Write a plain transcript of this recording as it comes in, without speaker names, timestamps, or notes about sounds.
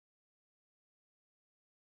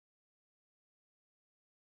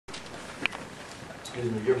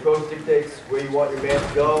Your approach dictates where you want your man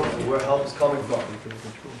to go and where help is coming from.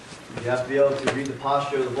 You have to be able to read the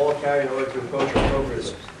posture of the ball carrier in order to approach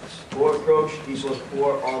appropriately. Poor approach equals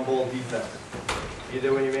poor on-ball defense.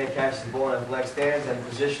 Either when your man catches the ball in athletic stance and in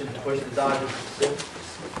position to push the dodger to a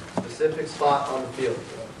specific spot on the field.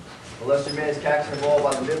 Unless your man is catching the ball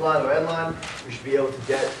by the midline or end line, we should be able to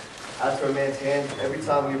get out to our man's hand every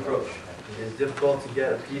time we approach. It is difficult to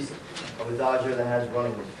get a piece of a dodger that has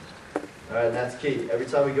running room. All right, and that's key. Every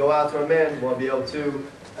time we go out to our man, we want to be able to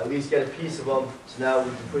at least get a piece of him, so now we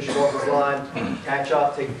can push him off his line, catch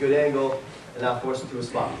up, take a good angle, and now force him to a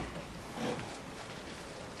spot.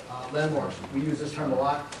 Landmarks. We use this term a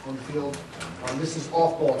lot on the field. This is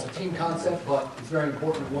off ball. It's a team concept, but it's very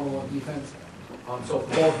important in one-on-one defense. So if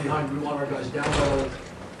the ball's behind, we want our guys down low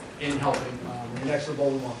in helping. When you're next to the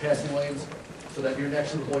ball, we want passing lanes, so that you're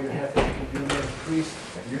next to the ball, you're halfway, your man's crease,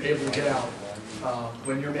 and you're able to get out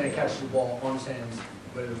when your man catches the ball on his hands,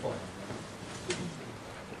 ready to play.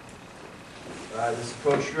 All right, this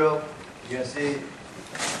approach drill, you're going to see,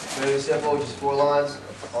 very simple, just 4 lines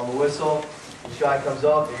on the whistle. The shot comes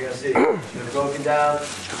up, you're going to see they're broken down, the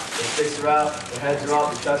sticks are out, the heads are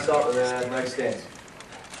up, the chest's up, and then leg stands.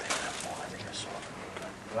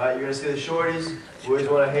 All right, you're going to see the shorties. We always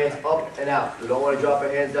want our hands up and out. We don't want to drop our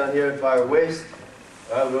hands down here by our waist.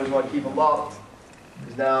 All right, we always want to keep them up.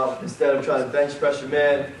 Because now, instead of trying to bench press your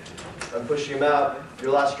man and pushing him out, you're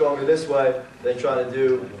a lot stronger this way than trying to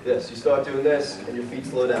do this. You start doing this, and your feet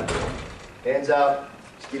slow down. Hands out.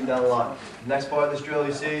 Just keep them down the line. The next part of this drill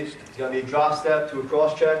you see is going to be a drop step to a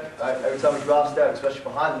cross check. Right? Every time we drop step, especially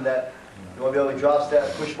behind the net, you want to be able to drop step,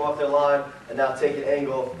 push them off their line, and now take an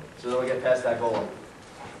angle so they don't get past that goal line.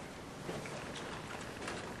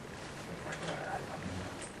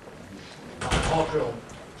 Hawk drill.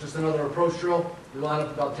 Just another approach drill. We line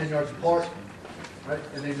up about 10 yards apart, right?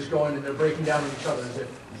 And they just go in and they're breaking down on each other as if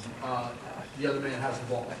the other man has the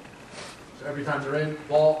ball. So every time they're in,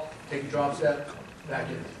 ball, take a drop step, back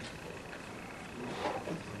in.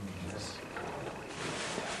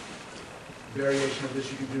 Variation of this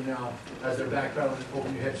you can do now as they're backpedaling,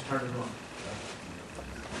 open your hips, turn and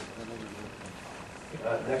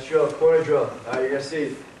run. Next drill, corner drill. You're going to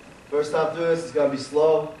see, first time through this, it's going to be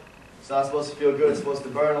slow. It's not supposed to feel good, it's supposed to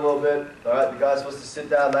burn a little bit. All right, the guy's supposed to sit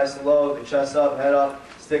down nice and low, the chest up, head up,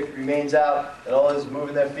 stick remains out, and all is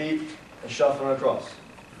moving their feet and shuffling across.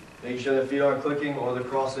 Making sure their feet aren't clicking or they're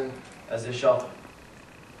crossing as they shuffle.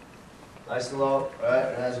 Nice and low, all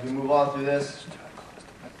right, and as we move on through this,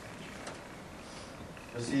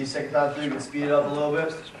 you'll see second time through, you can speed it up a little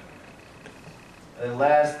bit. And then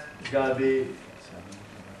last, it's going to be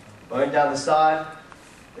running down the side,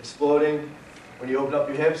 exploding when you open up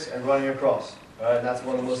your hips and running across. All right, and that's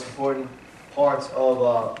one of the most important parts of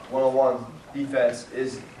one-on-one defense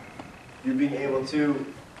is you being able to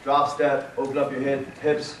drop step, open up your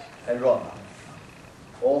hips, and run.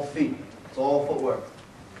 All feet. It's all footwork.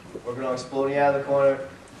 Working on exploding out of the corner,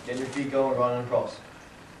 getting your feet going, running across.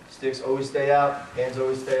 Sticks always stay out, hands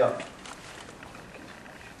always stay up.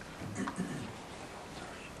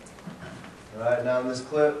 All right, now in this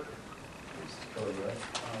clip,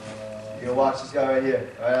 you're going to watch this guy right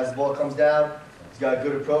here. All right, as the ball comes down, he's got a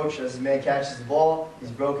good approach. As the man catches the ball,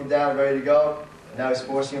 he's broken down, ready to go. And now he's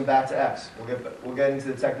forcing him back to X. We'll get into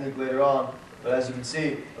the technique later on. But as you can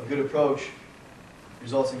see, a good approach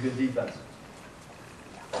results in good defense.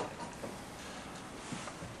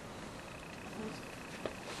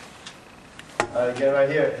 All right, again right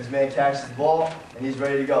here, his man catches the ball, and he's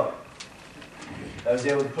ready to go. I was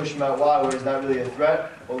able to push him out wide where he's not really a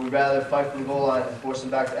threat, but we'd rather fight for the goal line and force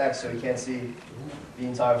him back to X so he can't see the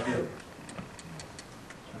entire field.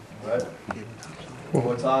 All right? One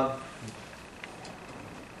more time.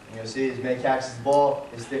 You're going to see his man catches the ball,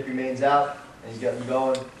 his stick remains out, and he's getting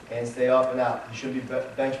going, hands stay up and out. He shouldn't be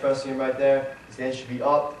bench pressing him right there. His hands should be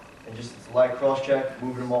up, and just it's a light cross check,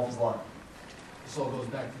 moving him off his line. This all goes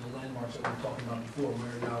back to the landmarks that we were talking about before,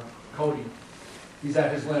 where now Cody, he's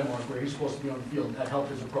at his landmark where he's supposed to be on the field. That helped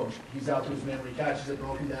his approach. He's out to his man where he catches it,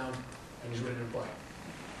 broken down, and he's ready to play.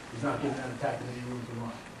 He's not giving that attack any room to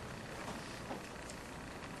run.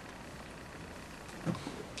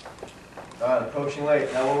 All right, approaching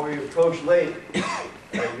late. Now when we approach late,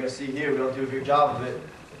 you're going to see here, we don't do a good job of it,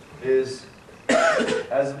 is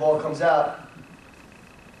as the ball comes out,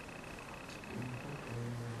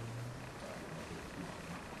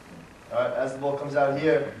 as the ball comes out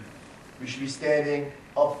here, we should be standing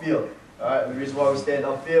upfield. All right, and the reason why we stand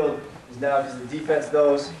upfield is now because the defense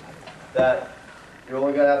knows that you're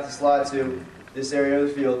only going to have to slide to this area of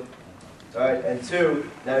the field. All right, and two,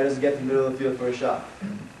 now he doesn't get to the middle of the field for a shot.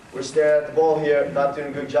 we're staring at the ball here, not doing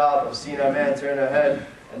a good job of seeing our man turn our head,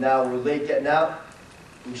 and now we're late getting out,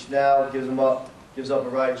 which now gives up a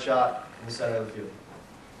right shot in the center of the field.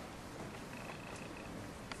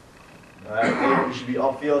 All right, you should be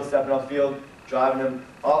upfield, stepping upfield, driving him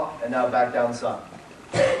up, and now back down the side.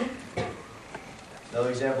 Another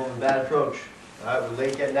example of a bad approach. All right, we're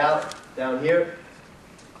late getting out, down here.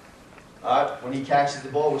 All right, when he catches the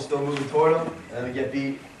ball, we're still moving toward him, and then we get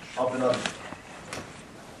beat up and under.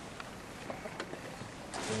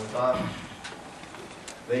 One more time.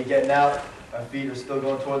 Late getting out, our feet are still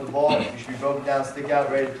going toward the ball. We should be broken down, stick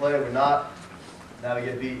out, ready to play. We're not. Now we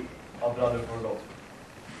get beat up and under for a goal.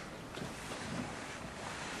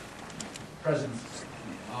 Presence.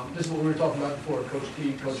 This is what we were talking about before. Coach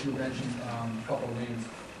T, Coach, you mentioned a couple of names.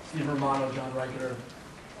 Steve Romano, John Reicher,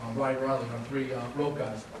 Ryan Riley, our three rope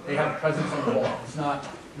guys. They have presence on the ball. It's not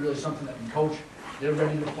really something that we coach. They're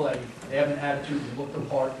ready to play. They have an attitude. They look the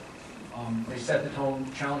part. They set the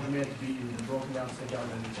tone, challenge a man to beat you. They're broken down, stick out,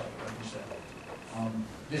 and like you said.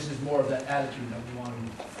 This is more of that attitude that we want to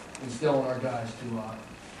instill in our guys to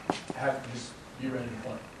have this be ready to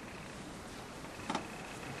play.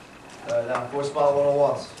 Now, 4-spot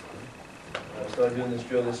 101s. I started doing this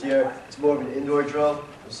drill this year. It's more of an indoor drill.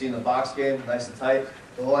 You'll see in the box game, nice and tight.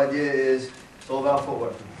 The whole idea is it's all about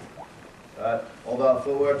footwork. All about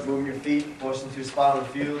footwork, moving your feet, forcing to a spot on the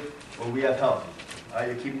field where we have help.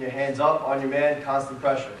 You're keeping your hands up on your man, constant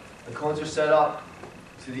pressure. The cones are set up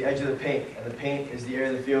to the edge of the paint, and the paint is the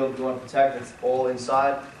area of the field we want to protect. It's all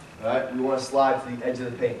inside. We want to slide to the edge of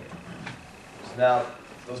the paint. So now,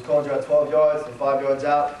 those cones are at 12 yards, they're 5 yards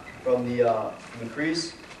out from the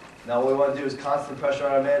crease. Now what we want to do is constant pressure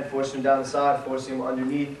on our man, forcing him down the side, forcing him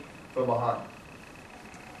underneath from behind.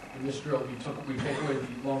 In this drill, we take away the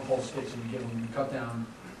long pole sticks and we cut down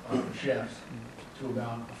shafts to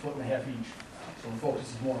about 1.5 feet each. So the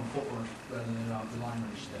focus is more on footwork rather than relying on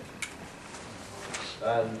your stick.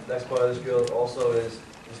 And the next part of this drill also is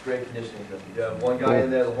great conditioning drill. You have one guy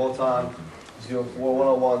in there the whole time, he's doing 4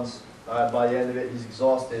 1-on-1s. By the end of it, he's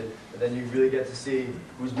exhausted, and then you really get to see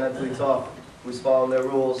who's mentally tough, who's following their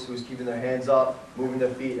rules, who's keeping their hands up, moving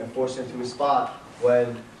their feet, and forcing them to a spot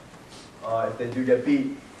when, if they do get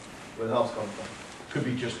beat, where the help's coming from. Could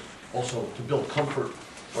be just also to build comfort,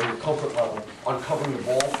 or your comfort level, uncovering the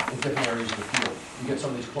ball in different areas of the field. You get some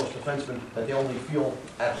of these close defensemen that they only feel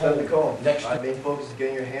at Set the home. cone. Next Our main focus is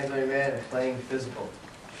getting your hands on your man and playing physical.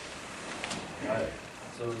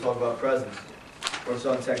 So we talk about presence. Works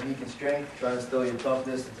on technique and strength, trying to instill your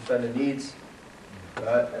toughness to defend the needs.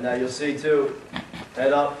 And now you'll see too,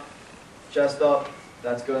 head up, chest up,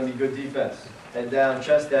 that's going to be good defense. Head down,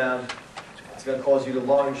 chest down, it's going to cause you to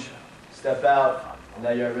lunge, step out, and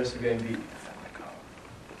now you're at risk of getting beat.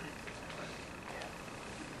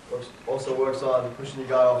 Also works on pushing your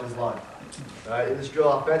guy off his line. In this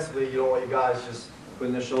drill offensively, you don't want your guys just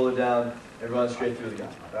putting their shoulder down and running straight through the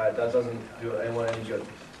guy. That doesn't do anyone any good.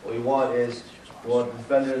 What you want is you want the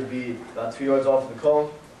defender to be about 2 yards off the cone,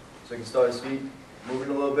 so he can start his feet moving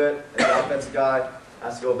a little bit, and the offensive guy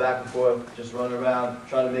has to go back and forth, just run around,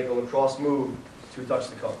 trying to make a lacrosse move to touch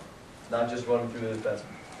the cone, not just running through the defense.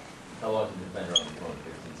 How long is the defender on the cone?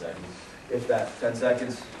 15 seconds? If that, 10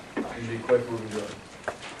 seconds, usually quick moving drill.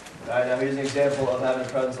 Now here's an example of having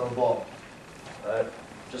presence on the ball.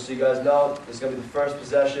 Just so you guys know, this is going to be the first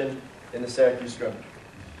possession in the Syracuse scrimmage.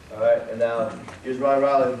 And now here's Ryan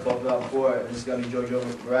Riley, we talked about before, and this is going to be Jojo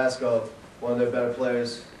Marasco, one of their better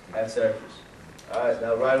players at Syracuse.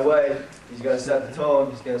 Now right away, he's going to set the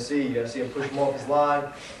tone. He's going to see, you're going to see him push him off his line.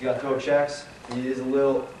 He's got to throw checks. He is a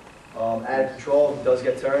little out of control. He does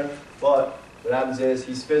get turned, but what happens is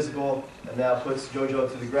he's physical, and now puts Jojo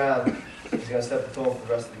to the ground. He's going to set the tone for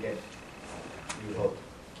the rest of the game. You would hope.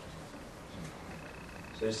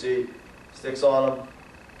 So you see, sticks on him.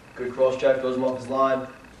 Good cross check, throws him off his line.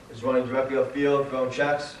 He's running directly upfield, throwing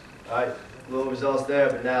checks. A little results there,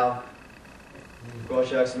 but now cross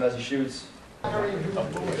checks him as he shoots. Technique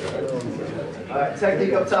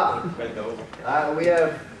up top. We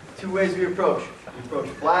have 2 ways we approach. We approach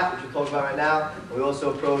flat, which we'll talk about right now, and we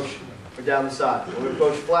also approach for down the side. When we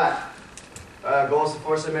approach flat, goal is to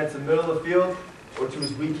force our man to the middle of the field or to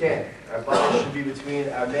as we can. Our body should be between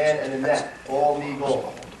our man and the net, all knee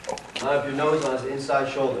goal. Line up your nose on his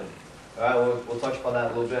inside shoulder. We'll touch upon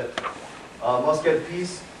that a little bit. Must get a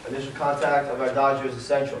piece. Initial contact of our dodger is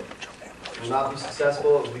essential. We will not be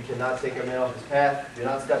successful if we cannot take our man off his path. Do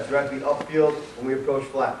not step directly upfield when we approach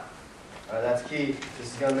flat. That's key.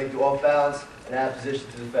 This is going to make you off balance and out of position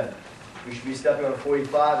to defend. We should be stepping on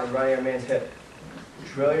 45 and running our man's hip.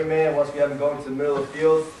 Trail your man once we have him going to the middle of the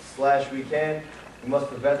field, / we can. We must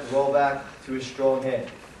prevent the rollback to his strong hand.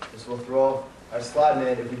 This will throw our slide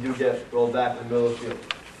man if we do get rolled back in the middle of the field.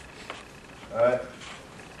 Alright?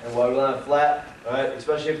 And while we line up flat, alright,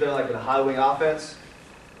 especially if they're like in a high wing offense,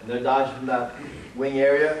 and they're dodging from that wing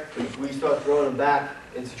area, if we start throwing them back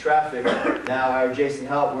into traffic, now our adjacent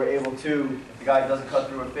help, we're able to, if the guy doesn't cut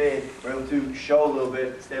through a fade, we're able to show a little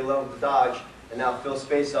bit, stay low with the dodge, and now fill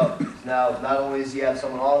space up. So now, not only does he have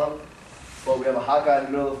someone on him, but we have a hot guy in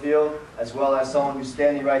the middle of the field, as well as someone who's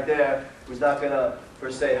standing right there, who's not going to, per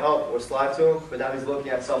se, help or slide to him, but now he's looking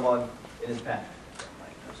at someone in his path.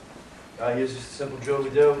 Here's just a simple drill we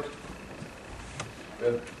do. We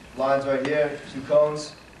have lines right here, 2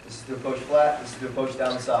 cones. This is to approach flat, this is to approach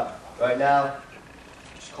down the side. Right now,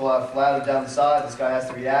 just call out flat or down the side. This guy has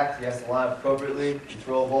to react, he has to line up appropriately. You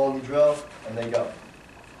throw a ball in the drill, and they go.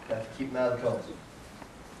 You have to keep them out of the cones.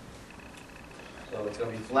 So it's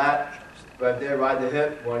going to be flat, right there, ride the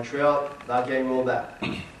hip, one trail, not getting rolled back.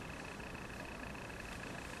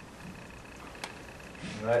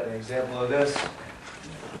 Alright, an example of this.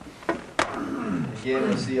 Again,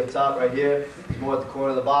 you'll see up top right here, it's more at the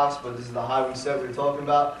corner of the box, but this is the high wing set we were talking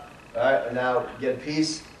about. Alright, and now you get a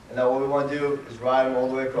piece, and now what we want to do is ride them all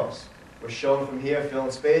the way across. We're showing from here,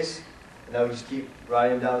 filling space, and now we just keep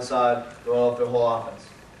riding them down the side, going off their whole offense.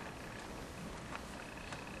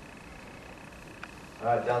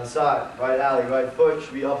 Alright, down the side, right alley, right foot,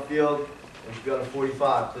 should be upfield, and should be on a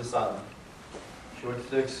 45 to the sideline. Short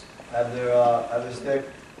sticks have their stick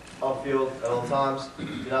upfield at all times.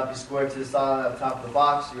 Do not be squared to the sideline at the top of the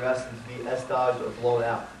box. You're asking to be S-dodged or blown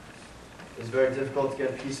out. It's very difficult to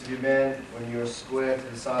get a piece of your man when you're square to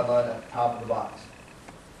the sideline at the top of the box.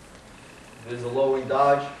 If it is a low wing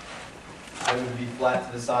dodge, then it would be flat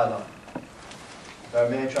to the sideline. If our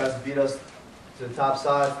man tries to beat us to the top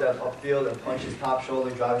side, step upfield and punch his top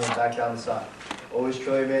shoulder, driving him back down the side. Always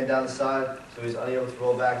trail your man down the side so he's unable to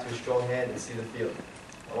roll back to a strong hand and see the field.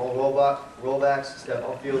 On all rollbacks, step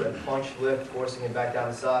upfield and punch, lift, forcing him back down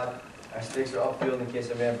the side. Our sticks are upfield in case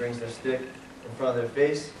a man brings their stick in front of their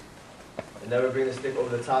face. And never bring the stick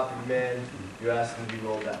over the top of your man. You're asking to be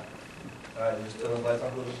rolled back. Alright, and just turn the lights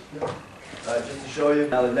on a little bit. Alright, just to show you,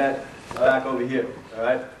 now the net, back over here.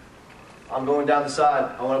 Alright? I'm going down the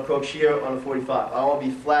side. I want to approach here on a 45. I don't want to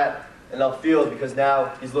be flat and upfield because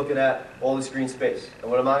now he's looking at all this green space. And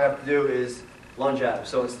what I'm going to have to do is lunge at him.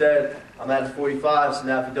 So instead, I'm at a 45, so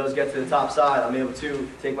now if he does get to the top side, I'm able to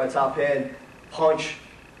take my top hand, punch,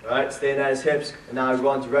 right, staying at his hips, and now I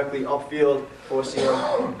run directly upfield, forcing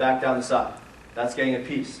him back down the side. That's getting a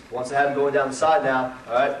piece. Once I have him going down the side now,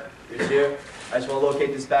 all right, here's here, I just want to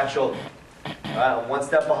locate this back shoulder. All right, I'm one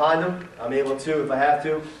step behind him. I'm able to, if I have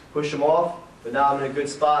to, push him off, but now I'm in a good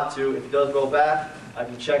spot to, if he does roll back, I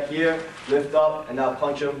can check here, lift up, and now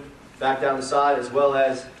punch him back down the side, as well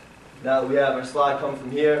as now that we have our slide coming from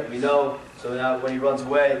here, we know, so now when he runs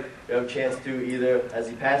away, we have a chance to either, as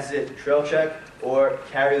he passes it, trail check, or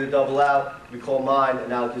carry the double out, we call mine, and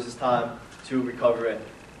now it gives us time to recover in.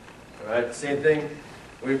 Alright, same thing,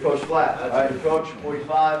 we approach flat. Alright, approach,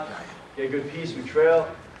 45, get a good piece, we trail,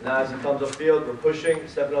 and now as he comes upfield, we're pushing,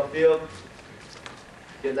 stepping upfield,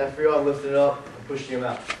 getting that free arm, lifting it up, and pushing him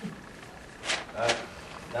out. Alright,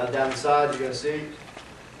 now down the side, you're going to see,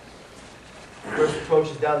 first approach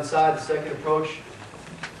is down the side, the second approach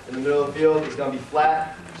in the middle of the field is going to be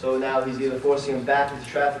flat. So now he's either forcing him back into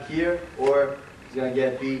traffic here, or he's going to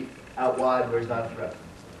get beat out wide where he's not a threat.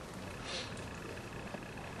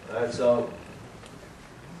 Alright, so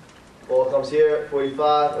ball comes here,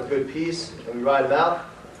 45, a good piece, and we ride him out.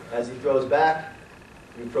 As he throws back,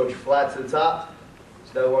 we approach flat to the top.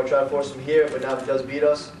 So now we want to try to force him here, but now if he does beat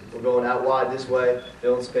us, we're going out wide this way,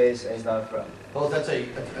 filling space, and he's not a threat. Well, that's a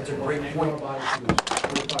great point. Once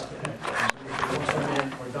our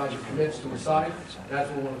man or dodger commits to a side, that's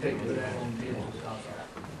what we want to take to the angle and be able to stop.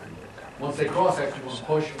 Once they cross, actually, we want to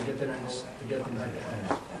push and get that angle to get them back to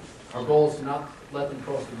end. Our goal is to not let them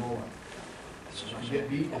cross the goal line. If you get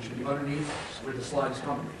beat, it should be underneath where the slide is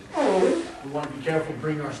coming. We want to be careful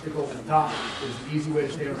bringing our stick over the top. It's an easy way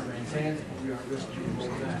to stay on our man's hands, but we are risking to roll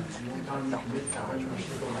back. So the only time we commit to bringing our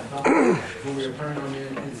stick over the top is when we are turning our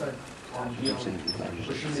man inside on the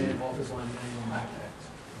pushing in off his line and going back to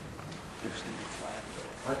X.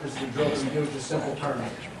 Right, this is the drill that we do, just simple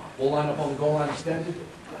turning. We'll line up on the goal line extended.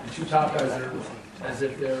 The two top guys are as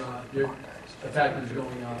if their attackers are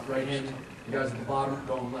going right-handed. The guys at the bottom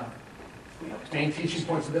going left. Main teaching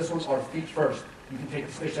points of this one are feet first. You can take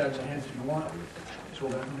the sticks out of the hands if you want. Just go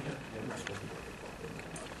back and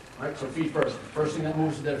All right, so feet first. First thing that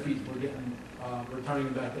moves is their feet. We're turning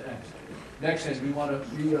them back to X. Next thing, we want to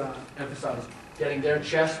re-emphasize getting their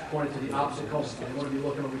chest pointed to the opposite coast. They want to be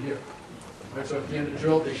looking over here. Right, so at the end of the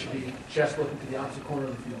drill, they should be chest looking to the opposite corner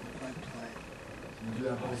of the field. And do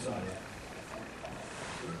that both sides.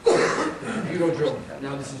 Judo drill.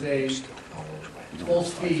 Now this is a full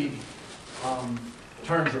speed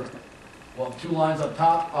turn drill. Well, 2 lines up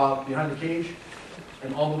top, behind the cage,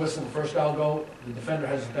 and on the whistle, the first guy will go. The defender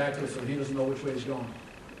has his back to it, so he doesn't know which way he's going.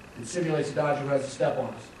 It simulates a dodger who has a step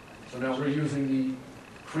on us. So now we're using the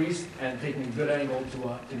crease and taking a good angle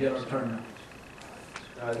to get our turn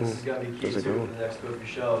now. This is going to be key to the next clip we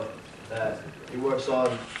show. That he works on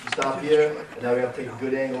the stop here, and now we have to take a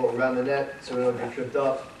good angle around the net so we don't get tripped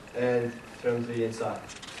up and turn to the inside.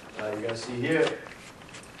 You're going to see here.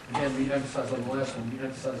 Again, we emphasize on the last one, we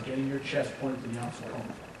emphasize getting your chest pointed to the opposite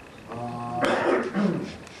corner.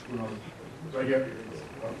 Right here.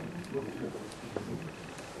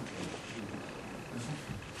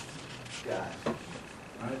 Got it.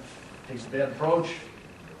 All right. Takes a bad approach.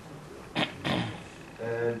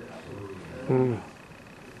 And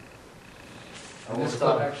And this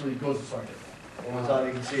club actually goes to sergeant. one more time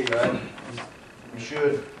you can see, right? We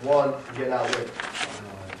should, 1, we're getting out late.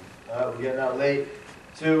 We're getting out late.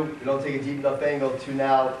 2, we don't take a deep enough angle to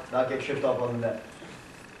now not get tripped up on the net.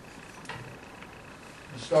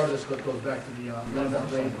 The start of this clip goes back to the left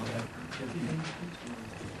out lane.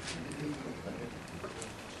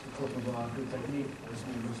 Clip of good technique. This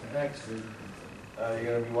one goes to X. You're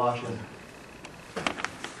going to be watching.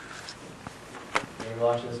 You're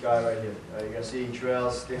watching this guy right here. You're going to see he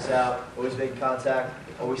trails, sticks out, always making contact,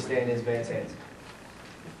 always staying in his man's hands.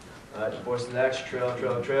 Force the next, trail,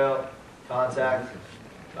 trail, trail, contact.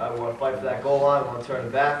 We want to fight for that goal line, we want to turn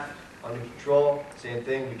it back, under control. Same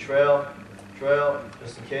thing, we trail, trail,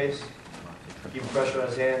 just in case. Keep pressure on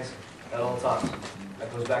his hands at all times.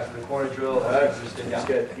 That goes back to the corner drill. Just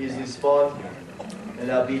get easily spun, and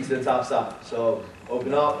now beat to the top side. So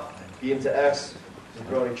open up, beat him to X,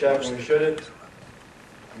 throwing a check when we should it.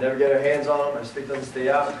 Never get our hands on him, our stick doesn't stay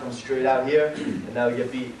out, it comes straight out here, and now we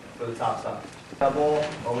get beat for the top side. That ball,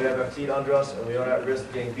 when we have our feet under us and we are at risk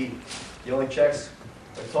of getting beat. The only checks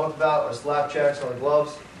I talked about are slap checks on the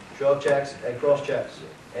gloves, trail checks, and cross checks.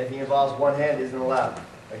 Anything involves one hand isn't allowed.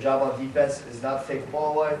 Our job on defense is not to take the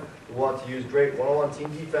ball away. We want to use great one-on-one team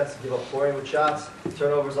defense to give up pouring with shots,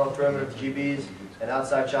 turnovers on the perimeter to GBs, and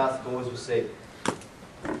outside shots to goalies with save.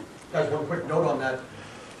 Guys, one quick note on that.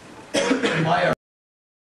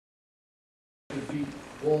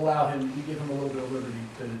 We'll allow him, we give him a little bit of liberty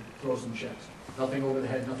to throw some checks. Nothing over the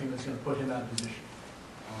head, nothing that's going to put him out of position.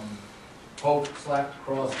 Poke, slap,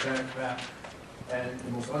 cross, back, and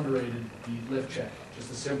the most underrated, the lift check.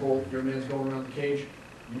 Just a simple, your man's going around the cage,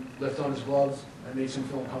 you lift on his gloves, that makes him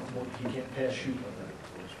feel uncomfortable, he can't pass shoot like that.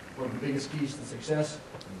 One of the biggest keys to success,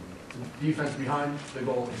 the defense behind the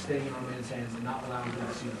goal is staying in our man's hands and not allowing him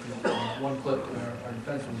to see the field. One clip where our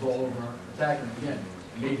defense was all over our attacker, again,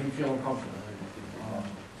 made him feel uncomfortable.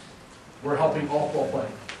 We're helping off-ball play.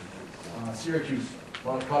 Syracuse, a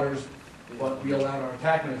lot of cutters, but we allowed our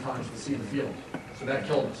attacking at times to see the field. So that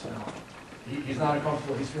killed us. He's not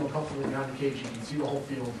uncomfortable, he's feeling comfortable behind the cage, he can see the whole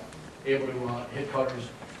field, able to hit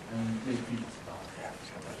cutters and make feeds.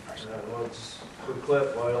 Well, just a quick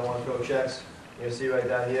clip, while I don't want to throw checks. You can see right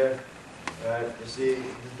down here. Alright, you see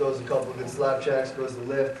he throws a couple of good slap checks, goes to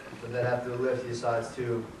lift, but then after the lift he decides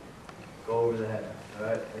to go over the head.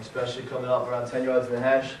 Alright, especially coming up around 10 yards in the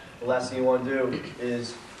hash, the last thing you want to do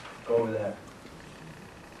is go over the head.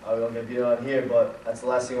 We don't get beat on here, but that's the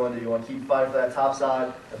last thing you want to do. You want to keep fighting for that top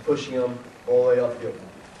side and pushing them all the way upfield.